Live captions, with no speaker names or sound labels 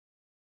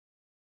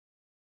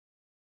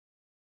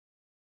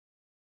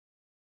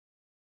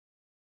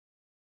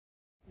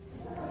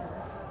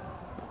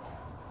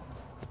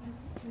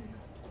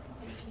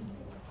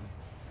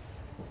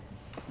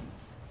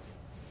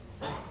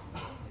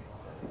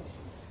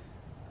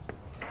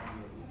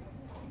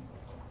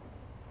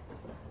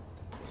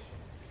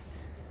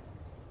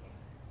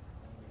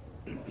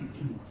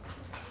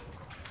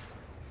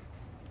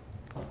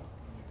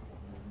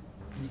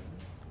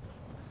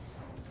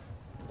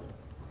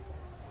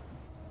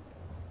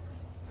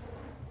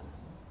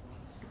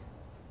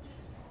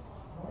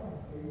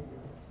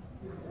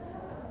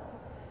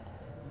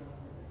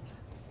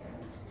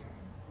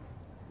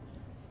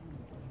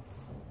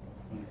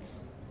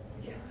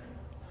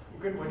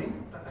Good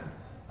morning.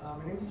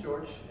 My name is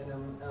George, and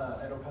I'm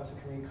at El Paso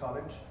Community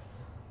College.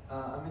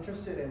 I'm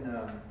interested in,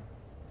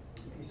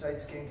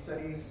 besides game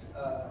studies,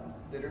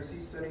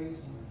 literacy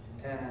studies,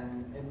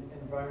 and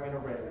environmental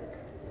rhetoric.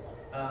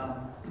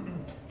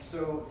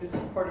 So this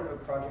is part of a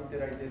project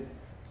that I did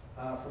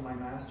for my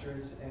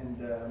master's, and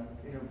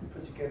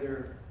put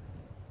together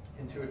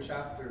into a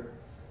chapter.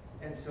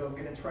 And so I'm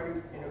going to try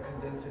to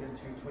condense it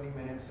into 20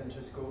 minutes and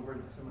just go over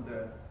some of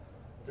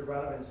the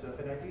relevant stuff.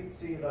 And I did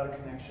see a lot of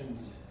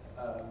connections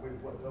with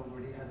what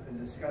already has been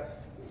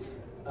discussed.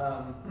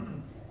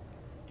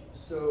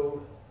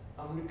 So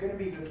I'm going to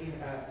be looking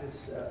at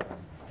this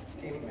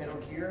game Metal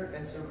Gear.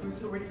 And so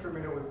who's already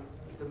familiar with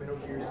the Metal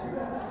Gear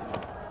series?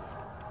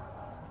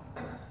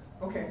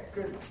 Okay,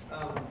 good.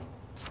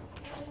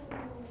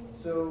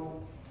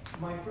 So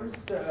my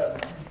first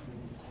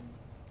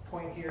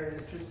point here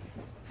is just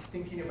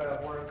thinking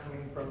about where I'm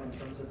coming from in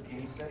terms of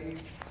game studies.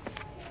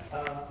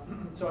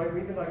 So I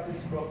really like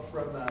this quote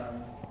from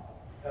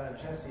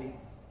Jesse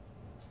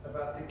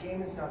about the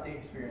game is not the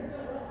experience.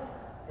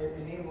 It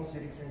enables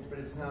the experience, but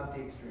it's not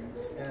the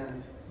experience.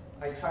 And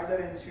I tie that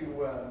into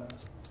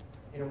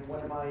one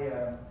of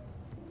my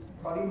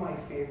probably my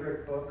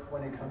favorite book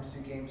when it comes to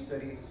game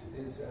studies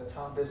is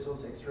Tom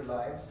Bissell's Extra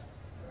Lives.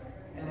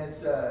 And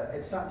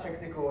it's not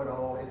technical at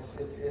all. It's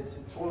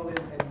totally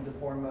in the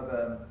form of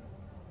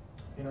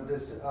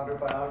this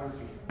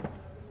autobiography,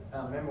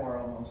 memoir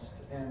almost.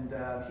 And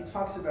he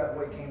talks about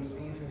what games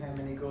mean to him,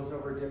 and he goes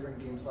over different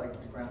games like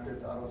the Grand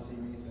Theft Auto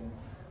series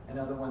and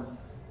other ones.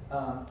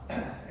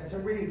 It's a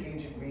really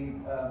engaging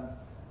read.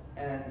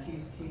 And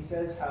he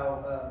says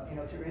how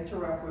to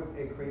interact with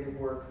a creative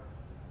work,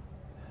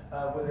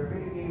 whether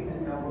video game,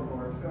 an album,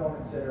 or a film,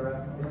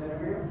 etc., is in a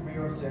very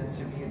real sense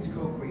to be its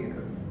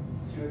co-creator,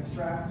 to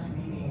extract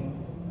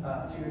meaning,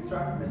 to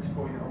extract from its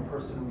core your own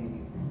personal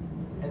meaning.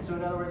 And so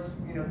in other words,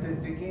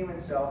 the game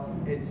itself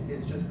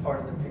is just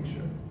part of the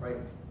picture,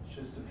 right? It's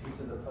just a piece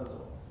of the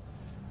puzzle.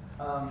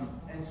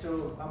 And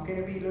so I'm going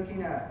to be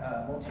looking at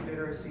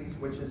multiliteracies,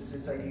 which is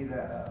this idea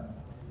that,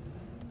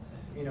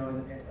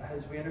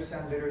 as we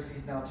understand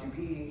literacies now to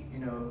be,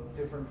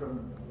 different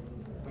from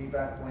way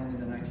back when in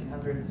the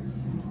 1900s,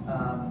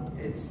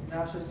 it's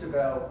not just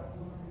about,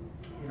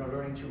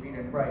 learning to read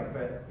and write,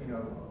 but,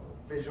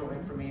 visual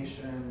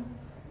information,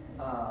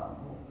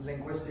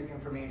 linguistic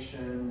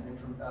information,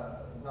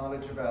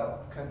 knowledge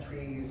about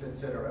countries,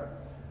 etc.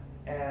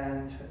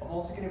 And I'm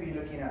also going to be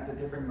looking at the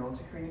different modes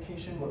of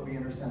communication, what we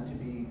understand to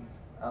be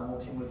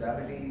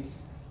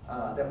multimodalities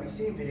that we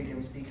see in video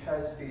games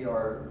because they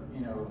are,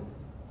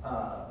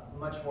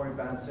 much more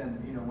advanced than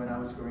when I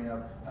was growing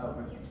up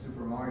with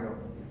Super Mario.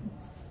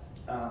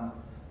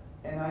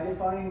 And I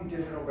define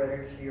digital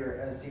rhetoric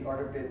here as the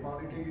art of bit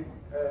modulated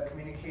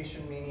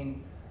communication,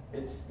 meaning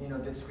it's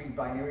discrete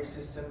binary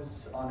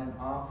systems on and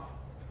off,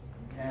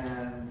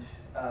 and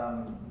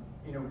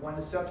one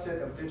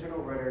subset of digital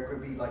rhetoric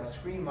would be like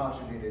screen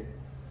modulated.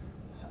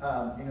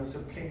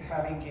 So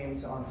having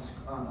games on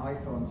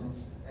iPhones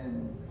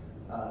and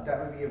that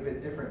would be a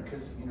bit different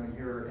because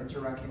you're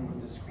interacting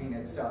with the screen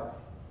itself.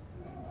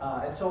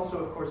 It's also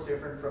of course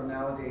different from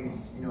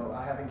nowadays.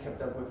 I haven't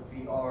kept up with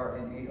VR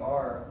and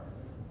AR.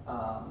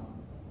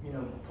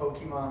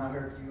 Pokemon, I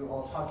heard you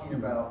all talking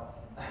about.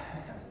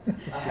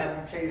 I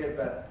haven't played it,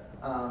 but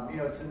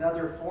it's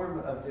another form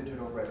of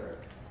digital rhetoric.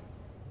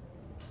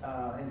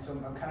 And so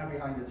I'm kind of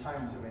behind the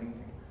times of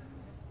anything.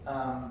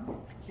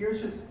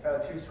 Here's just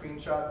two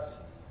screenshots.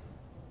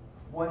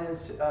 One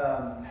is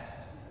the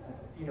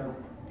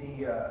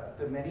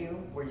menu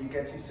where you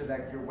get to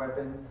select your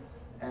weapon,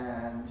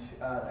 and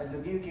the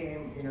new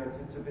game,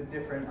 it's a bit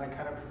different. I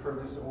kind of prefer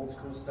this old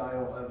school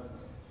style of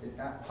it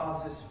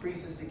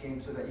freezes the game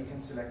so that you can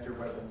select your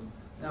weapon.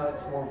 Now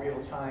it's more real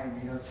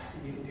time, so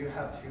you do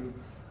have to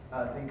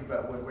think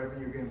about what weapon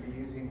you're going to be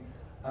using.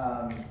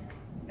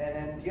 And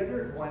then the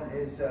other one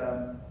is,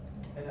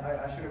 and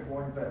I should have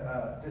warned,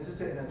 but this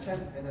is an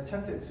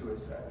attempted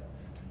suicide.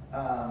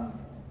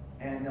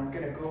 And I'm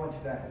going to go into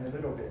that in a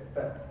little bit.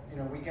 But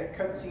we get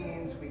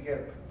cutscenes, we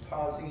get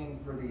pausing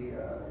for the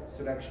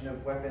selection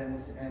of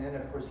weapons, and then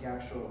of course the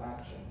actual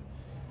action.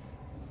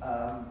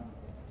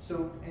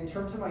 So in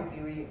terms of my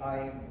theory,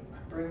 I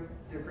bring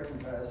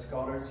different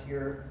scholars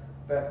here,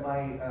 but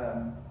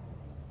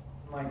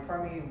my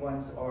primary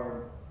ones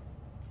are,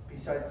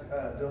 besides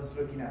those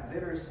looking at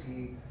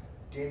literacy,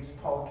 James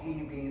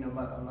Paulke being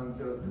among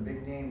the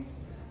big names.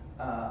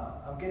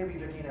 I'm going to be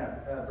looking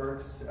at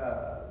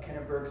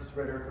Kenneth Burke's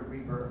rhetoric of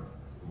rebirth.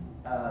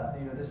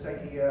 This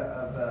idea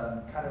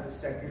of kind of a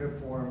secular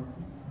form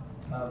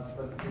of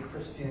the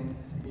Christian,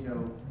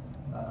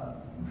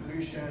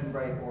 pollution,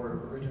 right,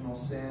 or original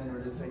sin,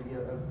 or this idea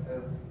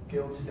of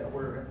guilt that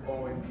we're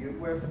all imbued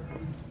with.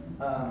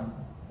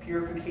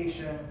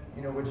 Purification,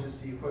 which is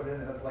the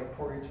equivalent of like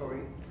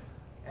purgatory,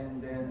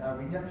 and then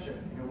redemption,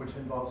 which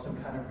involves some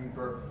kind of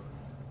rebirth.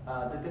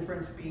 The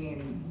difference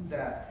being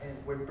that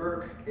with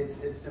Burke,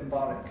 it's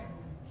symbolic.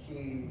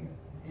 He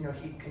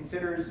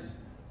considers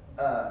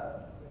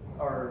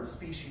our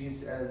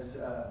species as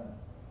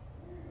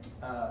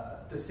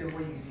the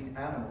symbol using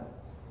animal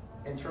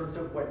in terms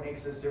of what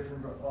makes us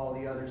different from all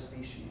the other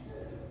species.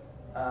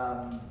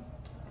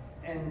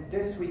 And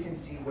this we can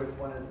see with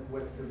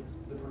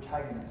the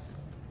protagonist.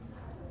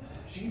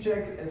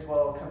 Zizek as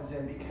well comes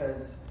in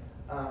because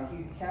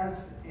he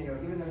has,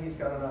 even though he's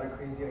got a lot of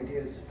crazy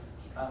ideas,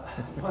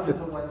 one of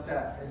the ones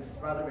that is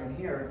relevant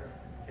here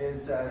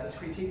is his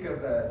critique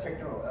of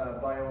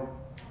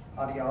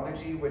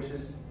bio-ideology, which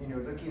is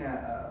looking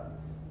at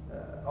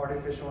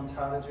artificial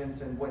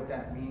intelligence and what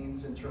that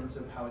means in terms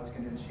of how it's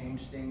going to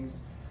change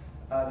things,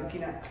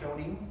 looking at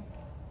cloning,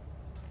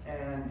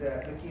 and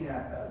looking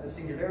at the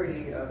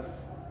singularity of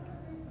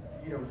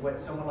what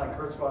someone like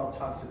Kurzweil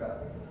talks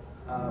about,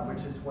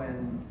 which is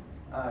when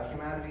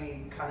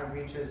humanity kind of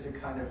reaches a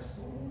kind of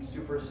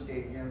super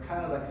state,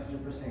 kind of like a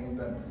super saiyan,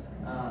 but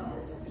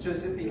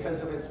just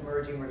because of its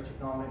merging with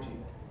technology.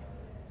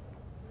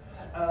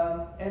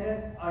 And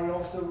then I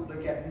also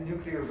look at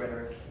nuclear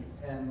rhetoric,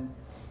 and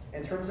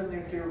in terms of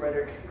nuclear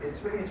rhetoric,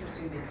 it's really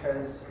interesting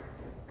because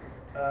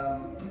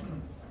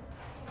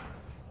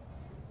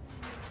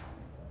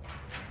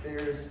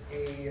there's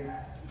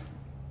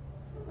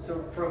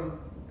so from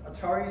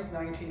Atari's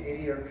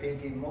 1980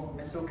 arcade game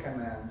Missile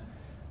Command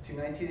to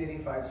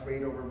 1985's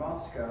raid over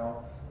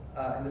Moscow,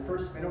 and the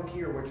first Metal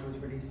Gear, which was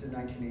released in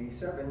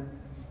 1987,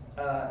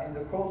 in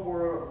the Cold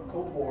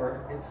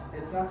War,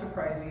 it's not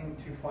surprising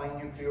to find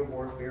nuclear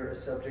warfare a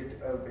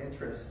subject of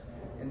interest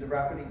in the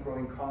rapidly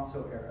growing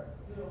console era.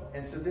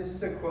 And so this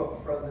is a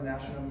quote from the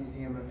National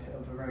Museum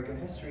of American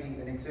History,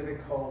 an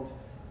exhibit called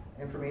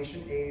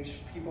Information Age,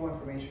 People,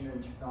 Information,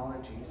 and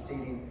Technology,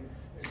 stating,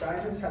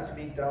 scientists had to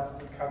make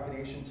thousands of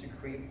calculations to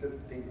create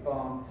the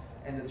bomb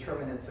and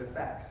determine its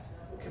effects.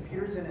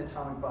 Computers and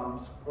atomic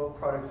bombs, both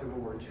products of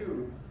World War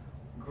II,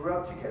 grew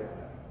up together.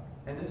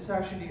 And this is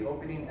actually the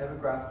opening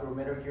epigraph for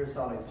Metal Gear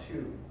Solid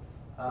 2,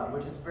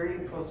 which is very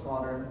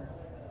postmodern.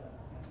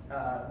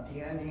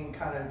 The ending,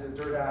 kind of the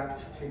third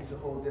act, takes a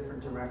whole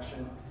different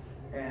direction.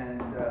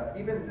 And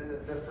even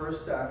the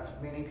first act,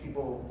 many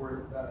people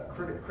were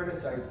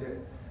criticized it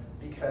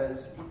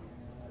because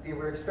they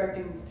were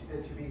expecting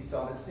it to be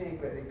Solid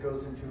Snake, but it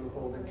goes into a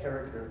whole new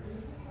character.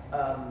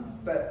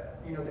 But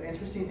the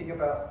interesting thing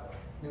about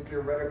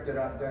nuclear rhetoric that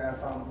I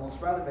found most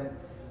relevant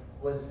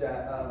was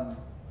that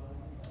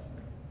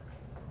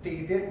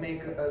they did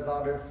make a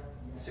lot of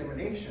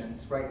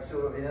simulations, right?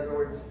 So in other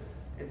words,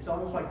 it's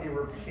almost like they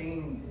were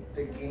playing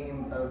the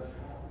game of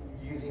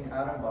using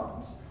atom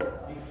bombs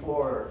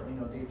before they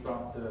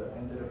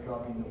ended up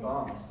dropping the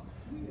bombs.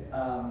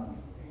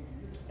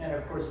 And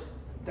of course,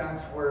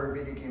 that's where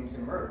video games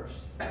emerged,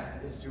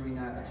 is during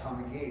that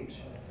atomic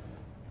age.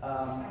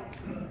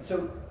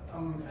 So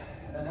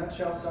a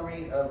nutshell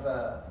summary of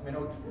the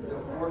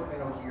fourth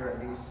Metal Gear,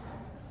 at least,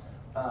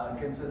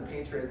 Guns of the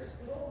Patriots.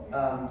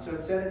 So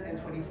it's set in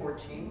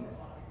 2014,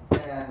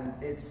 and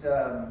it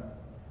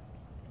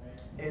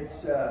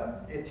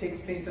takes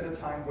place at a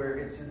time where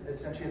it's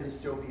essentially a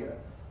dystopia.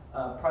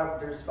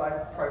 There's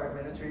 5 private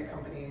military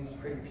companies,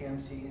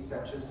 PMCs,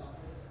 that just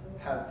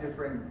have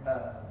different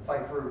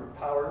fight for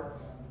power.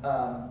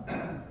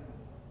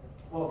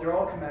 Well, they're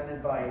all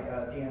commanded by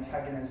the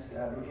antagonist,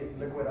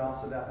 Liquid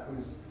Ocelot,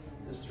 who's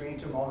the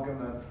strange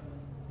amalgam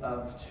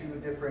of 2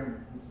 different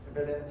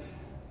villains.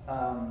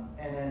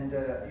 And then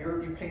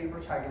you play the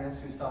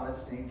protagonist, who's Solid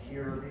Snake,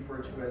 here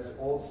referred to as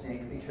Old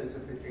Snake because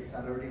of its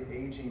accelerated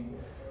aging.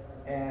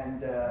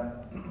 And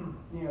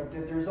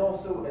there's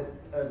also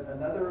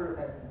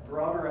another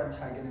broader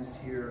antagonist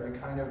here, a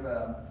kind of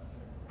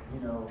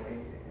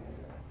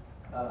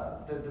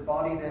the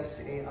bodiless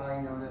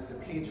AI known as the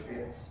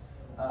Patriots.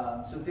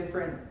 So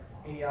different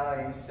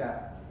AIs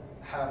that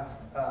have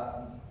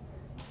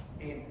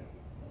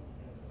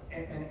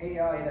an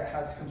AI that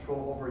has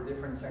control over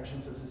different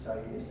sections of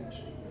society,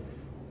 essentially.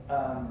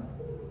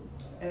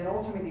 And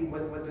ultimately,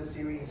 what the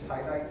series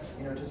highlights,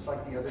 just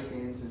like the other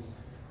games, is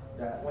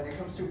that when it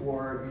comes to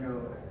war,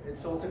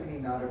 it's ultimately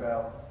not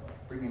about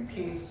bringing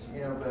peace,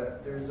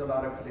 but there's a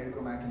lot of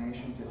political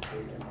machinations at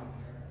play.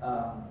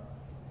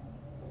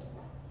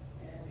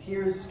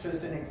 Here's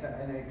just an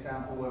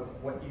example of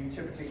what you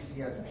typically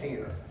see as a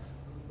player.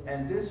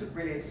 And this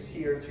relates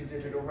here to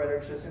digital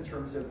rhetoric, just in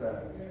terms of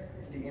the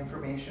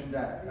information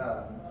that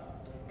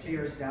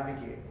players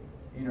navigate.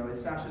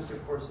 It's not just,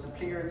 of course, the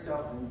player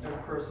itself and the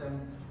third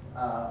person,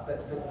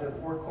 but the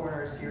 4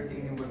 corners here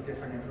dealing with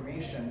different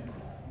information.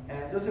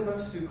 And those of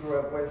us who grew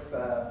up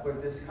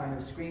with this kind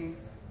of screen,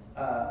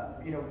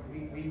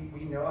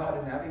 we know how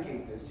to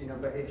navigate this.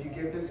 But if you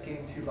give this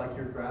game to like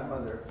your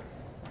grandmother,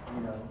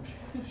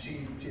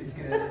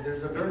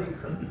 there's a learning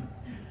curve.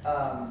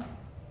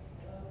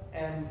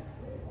 And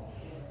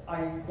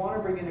I want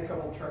to bring in a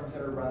couple terms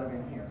that are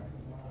relevant here.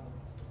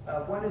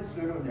 One is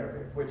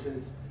ludonarrative, which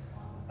is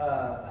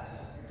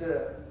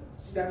the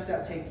steps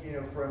that take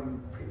you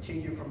from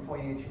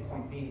point A to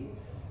point B.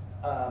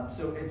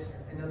 So it's,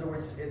 in other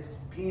words, it's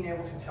being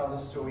able to tell the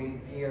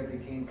story via the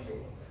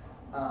gameplay.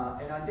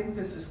 And I think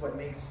this is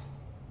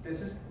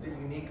the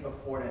unique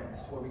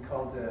affordance, what we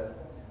call the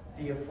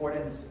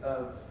affordance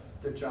of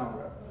the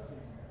genre.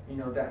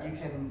 that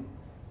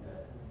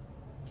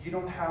you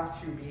don't have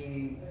to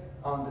be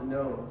on the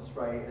nose,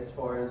 right? As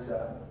far as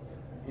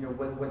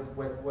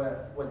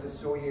what the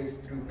story is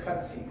through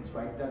cutscenes,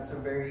 right? That's a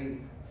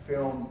very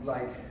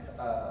film-like,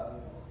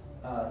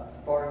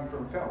 borrowing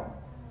from film.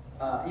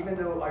 Even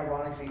though,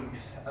 ironically,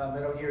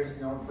 Metal Gear is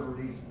known for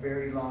these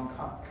very long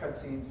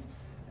cutscenes,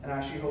 and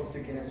actually holds the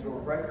Guinness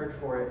World Record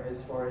for it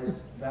as far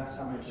as last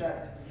time I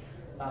checked.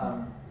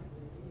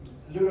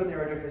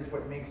 Ludonarrative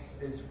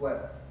is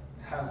what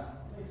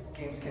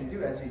games can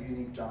do as a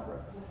unique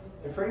genre.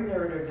 The frame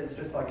narrative is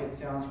just like it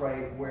sounds,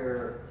 right,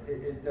 where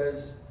it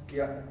does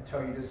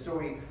tell you the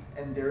story,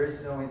 and there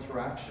is no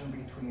interaction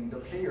between the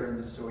player and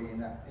the story in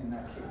that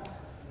case.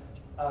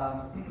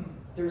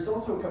 There's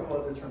also a couple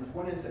other terms.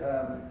 One is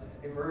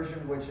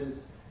immersion, which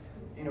is,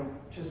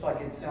 just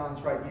like it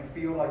sounds, right, you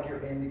feel like you're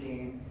in the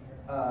game,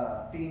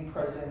 being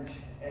present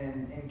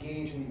and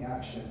engaged in the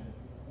action.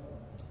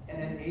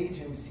 And then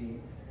agency,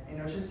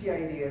 just the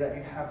idea that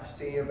you have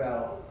say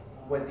about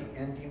what the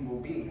ending will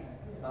be.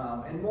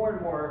 And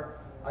more,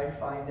 I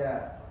find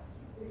that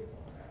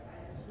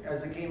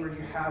as a gamer,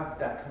 you have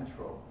that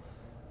control.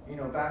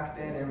 Back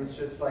then it was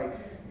just like,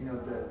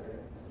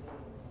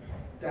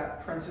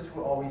 that princess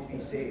will always be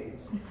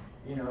saved.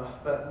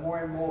 But more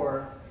and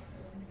more,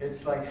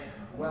 it's like,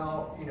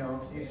 well,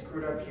 you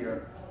screwed up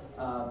here,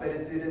 but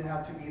it didn't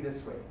have to be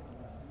this way.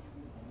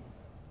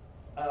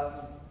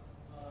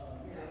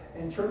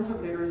 In terms of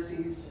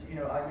literacies,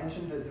 I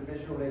mentioned the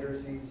visual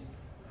literacies.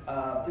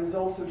 There's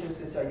also just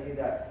this idea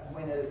that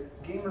when a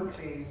gamer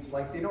plays,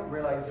 like, they don't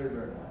realize they're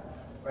learning,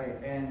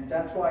 right? And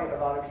that's why a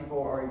lot of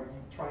people are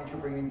trying to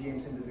bring in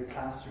games into the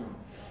classroom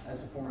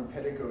as a form of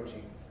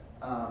pedagogy.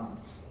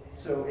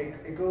 So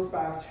it goes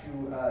back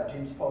to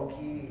James Paul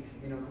Key,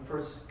 who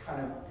first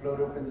kind of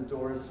blowed open the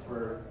doors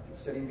for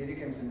studying video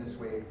games in this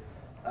way.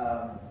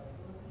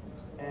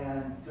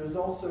 And there's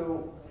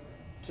also,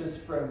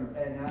 just from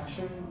an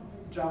action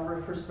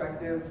genre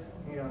perspective,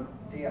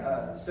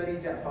 the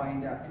studies that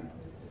find that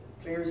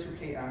players who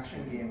play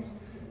action games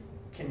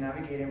can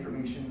navigate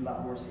information a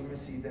lot more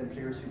seamlessly than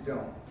players who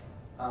don't.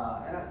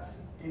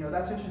 And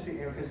that's interesting,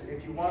 because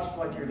if you watch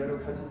like your little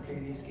cousin play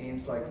these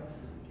games, like,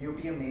 you'll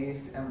be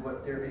amazed at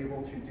what they're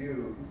able to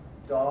do,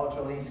 dodge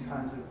all these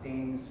kinds of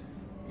things,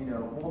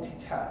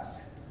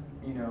 multitask,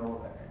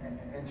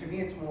 and to me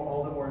it's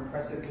all the more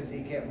impressive because they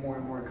get more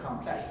and more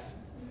complex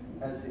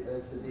as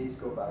the days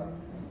go by.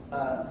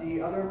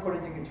 The other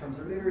important thing in terms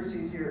of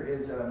literacies here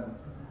is,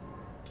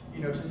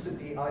 just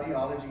the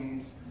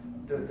ideologies,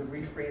 the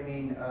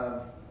reframing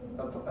of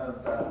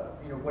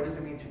what does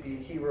it mean to be a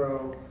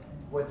hero,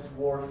 what's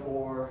war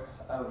for,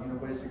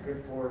 what is it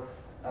good for,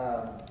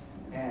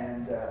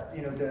 and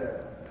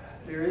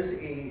there is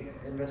a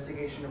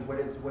investigation of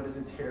what is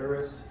a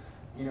terrorist,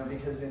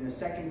 because in the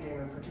second game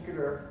in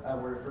particular,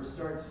 where it first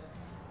starts,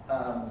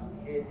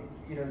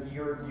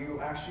 you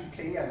actually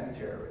play as a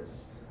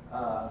terrorist.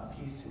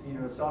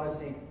 Solid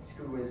Snake,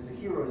 who is the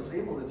hero, is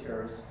labeled a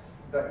terrorist,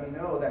 but you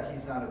know that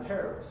he's not a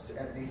terrorist,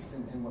 at least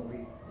in what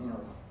we,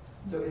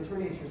 So it's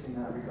really interesting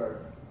in that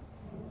regard.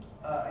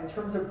 In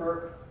terms of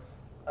Burke,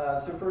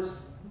 so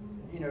first,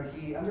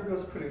 he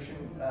undergoes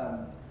pollution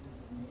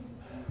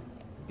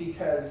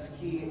because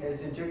he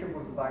is injected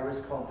with a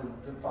virus called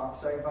the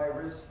FWPCA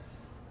virus,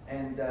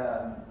 and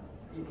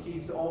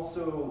he's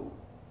also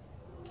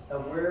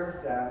aware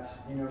of that.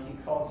 He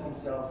calls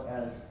himself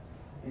as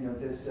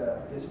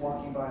this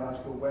walking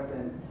biological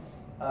weapon,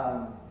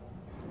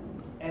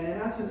 and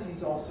in essence,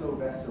 he's also a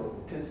vessel,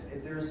 because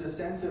there's a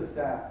sense of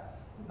that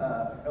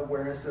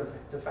awareness of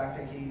the fact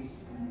that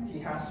he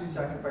has to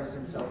sacrifice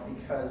himself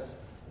because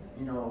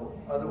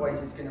otherwise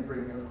he's going to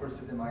bring, of course,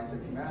 the demise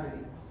of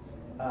humanity.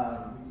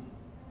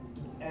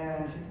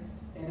 And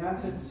in that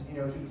sense,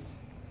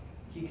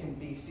 he can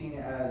be seen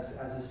as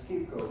a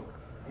scapegoat.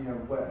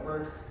 What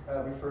Burke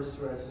refers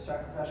to as a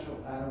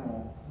sacrificial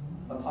animal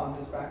upon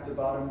whose back the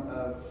bottom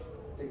of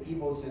the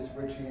evils is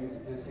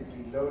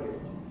ritualistically loaded.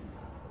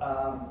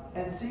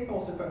 And Zizek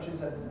also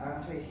functions as an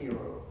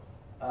anti-hero,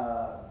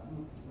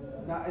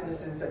 not in the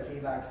sense that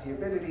he lacks the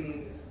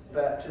ability,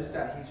 but just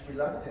that he's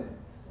reluctant,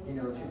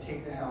 to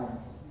take the helm.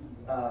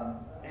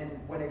 And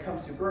when it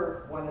comes to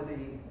Burke, one of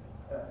the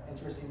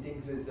interesting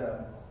things is,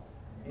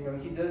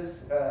 he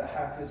does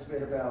have this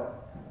bit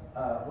about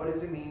what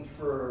does it mean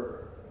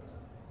for,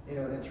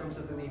 in terms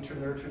of the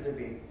nature-nurture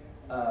debate,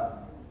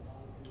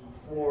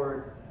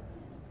 for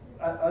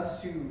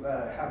us to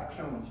have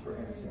clones, for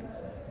instance.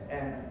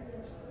 And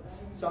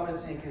Solid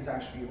Snake is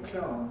actually a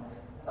clone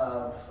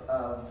of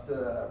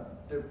the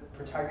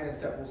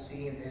protagonist that we'll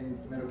see in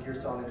Metal Gear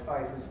Solid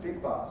 5, who's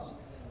Big Boss.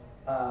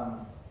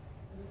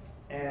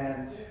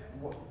 And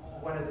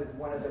one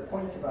of the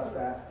points about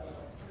that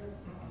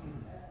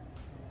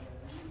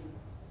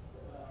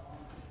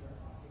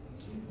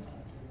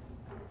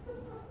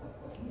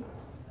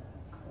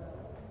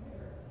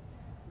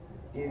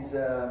is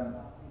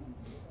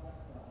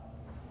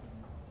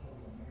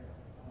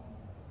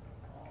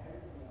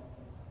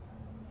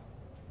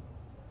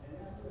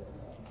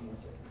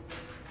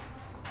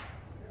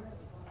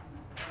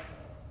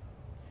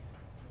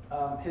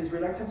His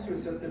reluctance to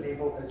accept the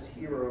label as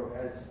hero,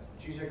 as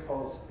Zizek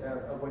calls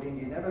avoiding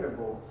the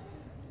inevitable,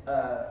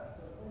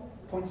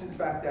 points to the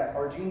fact that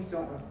our genes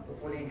don't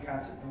fully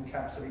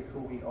encapsulate who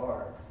we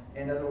are.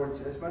 In other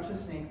words, as much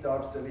as Snake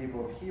dodged the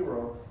label of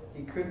hero,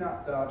 he could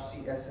not dodge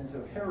the essence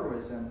of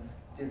heroism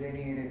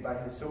delineated by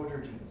his soldier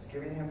genes,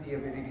 giving him the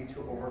ability to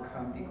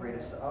overcome the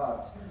greatest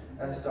odds.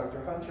 As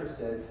Dr. Hunter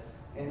says,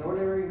 an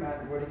ordinary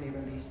man wouldn't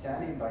even be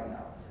standing by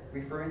now,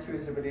 referring to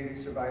his ability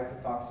to survive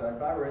the foxeye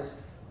virus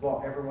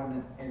while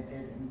everyone it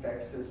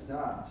infects does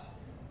not.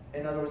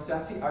 In other words,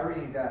 that's the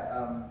irony that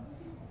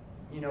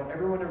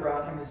everyone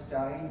around him is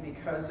dying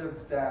because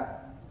of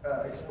that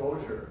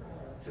exposure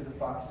to the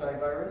foxeye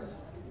virus,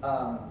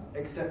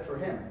 except for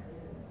him.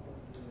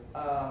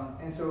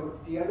 And so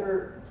the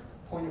other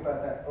point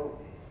about that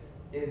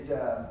is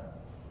the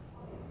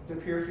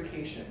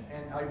purification.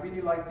 And I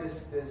really like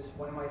this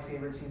one of my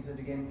favorite scenes in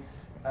the game,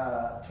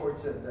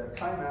 towards the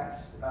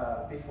climax,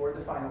 before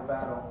the final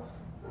battle,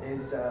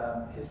 is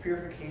his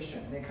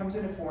purification. And it comes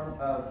in the form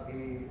of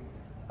a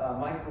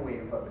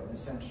microwave oven,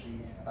 essentially,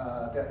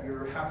 that you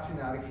have to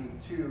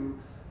navigate to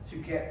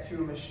get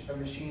to a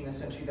machine,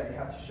 essentially, that you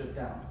have to shut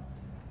down.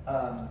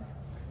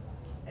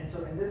 And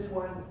so in this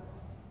one,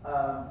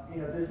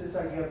 there's this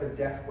idea of a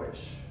death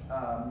wish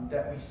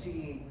that we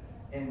see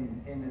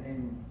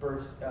in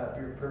Burke's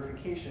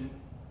purification,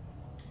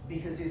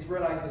 because he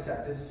realizes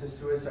that this is a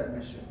suicide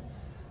mission.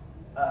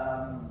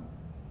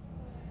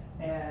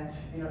 And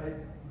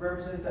it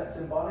represents that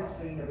symbolic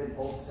stain of an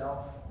old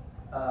self.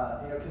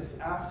 Because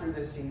after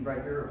this scene,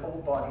 right, your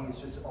whole body is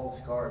just all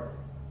scarred.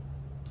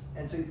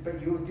 And so, but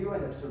you do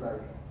end up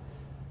surviving.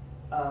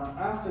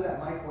 After that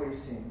microwave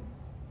scene,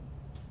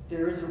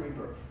 there is a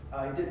rebirth.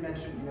 I did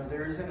mention,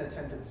 there is an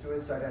attempted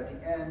suicide at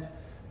the end,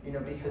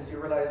 because he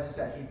realizes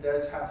that he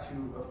does have to,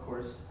 of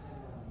course,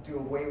 do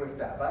away with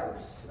that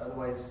virus.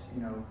 Otherwise,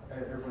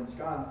 everyone's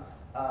gone.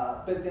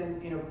 But then,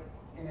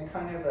 in a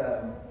kind of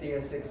a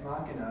Deus Ex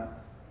Machina,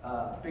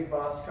 Big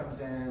Boss comes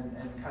in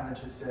and kind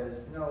of just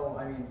says, no,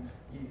 I mean,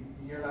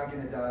 you're not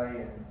going to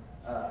die,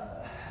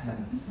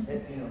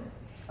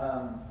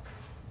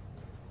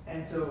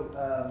 and so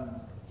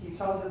he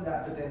tells him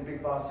that, but then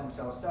Big Boss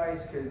himself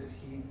dies because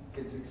he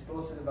gets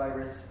exposed to the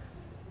virus.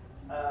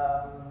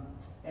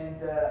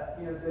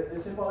 The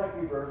symbolic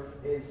rebirth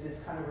is this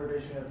kind of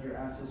revision of your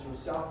ancestral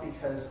self,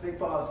 because Big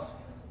Boss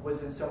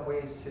was in some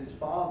ways his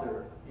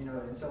father,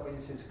 in some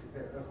ways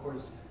of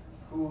course,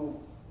 who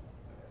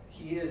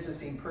he is the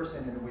same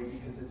person in a way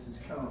because it's his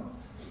clone.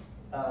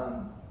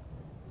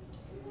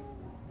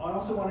 I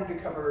also wanted to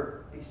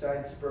cover,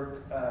 besides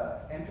Burke,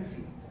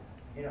 empathy.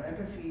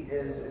 Empathy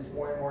is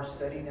more and more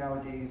studied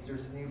nowadays.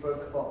 There's a new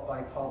book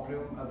by Paul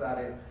Bloom about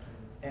it.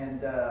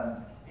 And,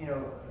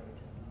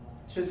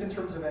 just in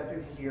terms of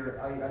empathy here,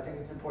 I think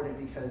it's important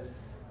because,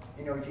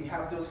 if you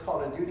have those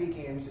Call of Duty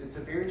games, it's a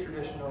very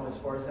traditional, as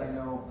far as I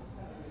know,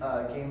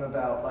 game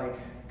about like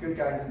good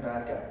guys and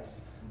bad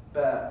guys.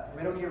 But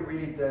Metal Gear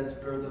really does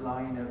blur the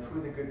line of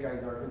who the good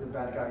guys are, who the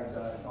bad guys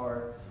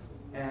are.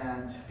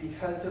 And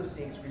because of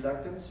Snake's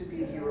reluctance to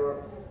be a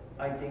hero,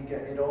 I think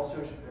it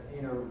also,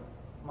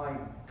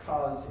 might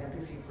cause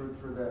empathy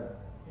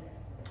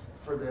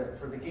for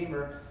the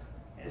gamer,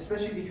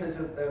 especially because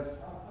of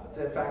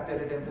the fact that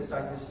it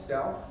emphasizes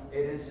stealth.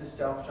 It is a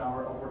stealth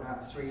genre over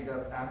straight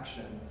up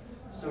action.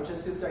 So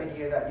just this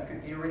idea that you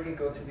could theoretically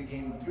go through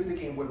the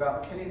game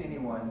without killing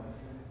anyone,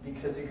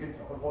 because you could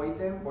avoid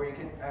them or you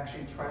could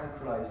actually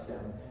tranquilize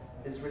them.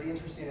 It's really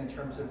interesting in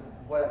terms of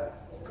what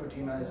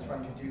Kojima is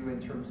trying to do in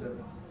terms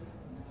of,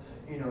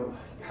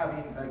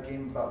 having a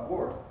game about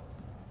war.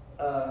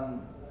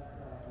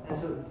 And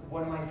so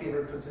one of my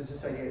favorite quotes is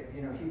this idea,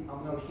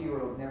 I'm no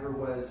hero, never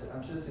was,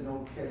 I'm just an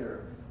old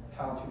kidder,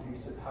 hired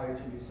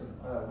to do some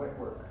wet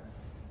work.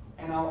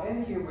 And I'll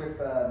end here with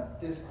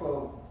this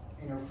quote,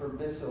 from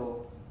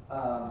Bissell,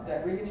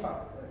 that really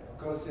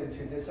goes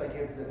into this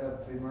idea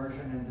of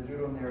immersion and the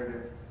doodle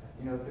narrative,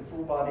 the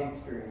full body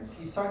experience.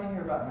 He's talking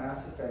here about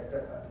Mass Effect,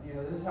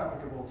 this is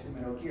applicable to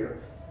Metal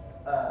Gear.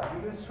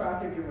 You lose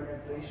track of your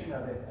manipulation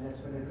of it and its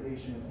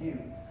manipulation of you,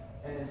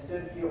 and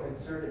instead feel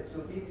inserted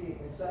so deeply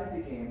inside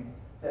the game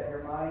that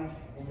your mind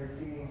and your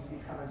feelings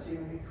become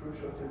seemingly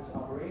crucial to its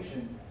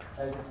operation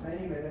as its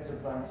many minutes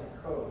of lines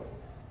of code.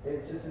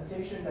 It's a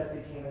sensation that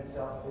the game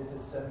itself is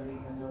as suddenly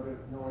and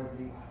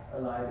notably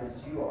alive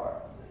as you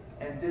are.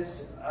 And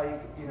this, I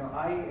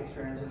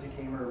experience as a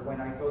gamer when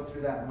I go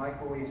through that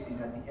microwave scene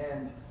at the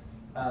end.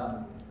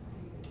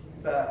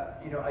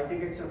 But I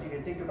think it's something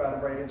to think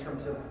about, right, in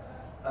terms of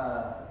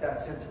that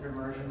sense of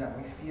immersion that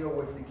we feel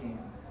with the game.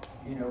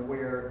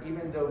 Where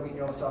even though we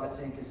know Solid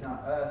Snake is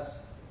not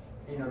us,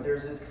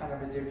 there's this kind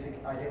of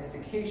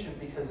identification,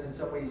 because in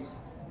some ways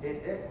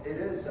it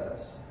is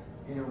us.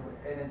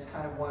 And it's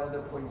kind of one of the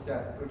points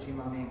that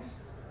Kojima makes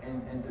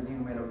in the new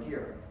Metal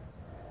Gear.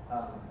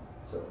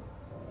 So,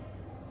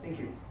 thank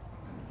you.